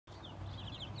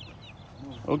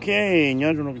Ok,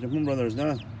 nhớ rồi nó chụp brothers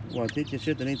nè. Và thế chia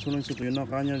sẻ tới số lượng số tiền nó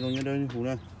khá nhớ rồi nhớ đây hú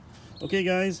nè. Ok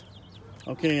guys.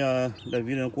 Ok, đại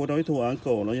video của đối thủ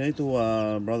uncle nó với thủ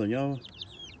brother nhau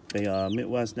cái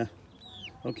Midwest nè.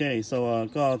 Ok, so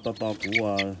có tọt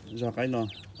của ra cái nó.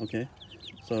 Ok.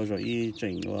 So rồi y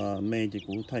chỉnh mê thì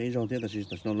cũng thấy rồi thế là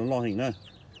nó lo hình nè.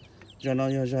 Cho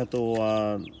nó ra tụ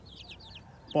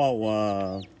bao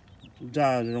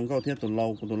ra trong câu thiết tụ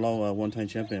lâu one time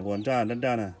champion one ra đất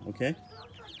đa nè. Ok.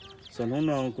 So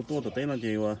nó cũng tua tới là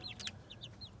gì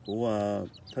của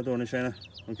thay đổi này xem nè.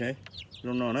 Ok.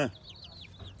 Nó nè.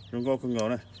 Trong câu không ngờ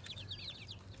nè.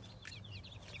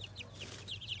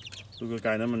 Tụi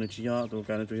cái này mình chỉ cho tụi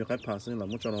cái này chỉ cái pass là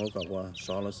muốn cho nó cả qua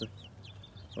sáu là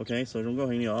ok, so trong câu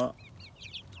hình nhỏ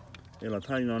đây là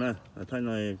thay nó nè, thay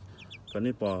này cái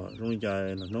này bỏ trong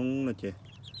dài là nông là chị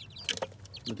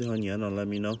nó thì hơi nhẹ nó là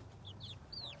mình đâu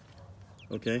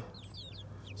ok,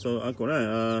 so ở chỗ này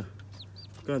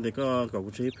có thể có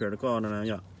cậu chế phiền có nè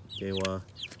nhá cái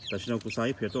tại sao cũng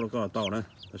sai phiền tôi có tàu nè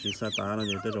tại sao sai tá nó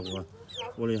như thế rồi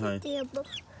vô lý hay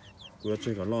của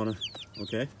chơi cả lo nè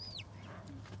ok,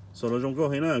 so nó trong câu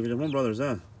hình này cái trong brothers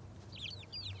á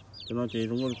cho nó chỉ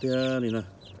trong câu tia này nè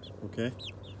ok.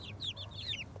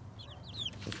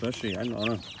 Especially anh nó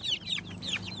nè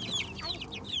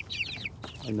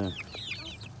anh nè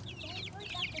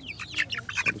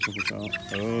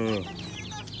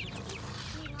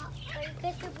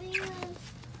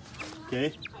ok,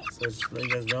 so let you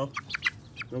guys know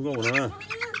don't go nữa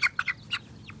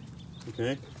ok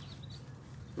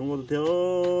don't go theo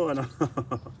anh nó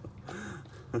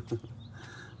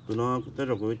tụi nó tới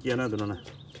rồi của chia nè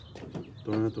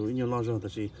tụi nhiều lo rồi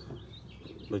tại vì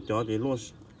lời chó thì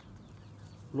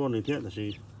luôn này thiết là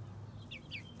gì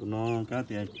tụi nó cá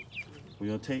tiền của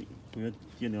yo take của yo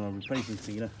chia đều là replacement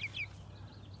xí nè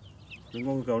đừng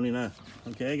có cầu này nè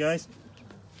ok guys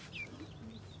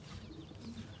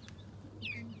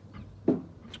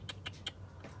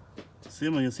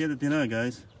xem mà xem được tiền nào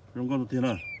guys đừng có được tiền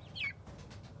nào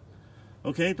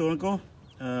ok tụi nó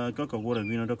có cầu của đại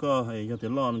viên nó có hay cho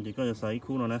tiền lo chỉ có xài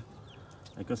khu nó nè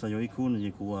có xài yo khu này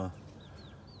gì của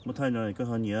một thay này có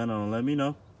hơn nhiều nào lấy mít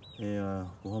đâu thì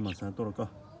của hôm mà sáng tôi có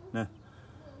nè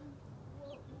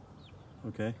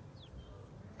ok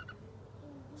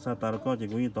sao ta có chỉ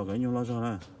cũng như tàu cái nhau lo cho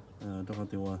nè cho họ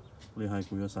tiêu lấy hai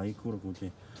của sai khu của chị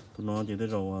tụi nó chỉ tới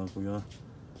rồi của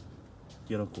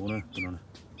chia ra của nè tụi nó nè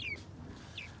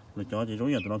lấy chó chỉ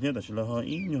giống như tụi nó thiết là chỉ là hơi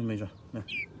ít như này rồi nè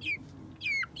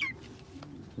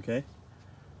ok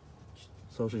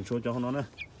sau sự số cho nó nè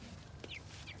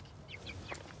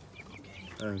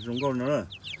dùng câu nữa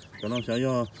cho nó sẽ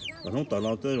cho nó không tự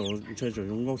lo tới rồi chơi sử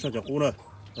dụng câu sao cho cũ rồi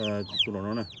tụi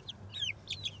nó nè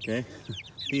ok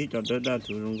tí cho tới ra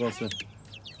sử dụng câu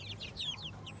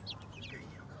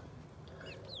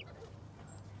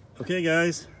ok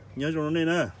guys nhớ cho nó này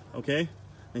nè ok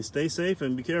and stay safe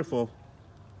and be careful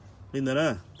in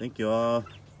there thank you all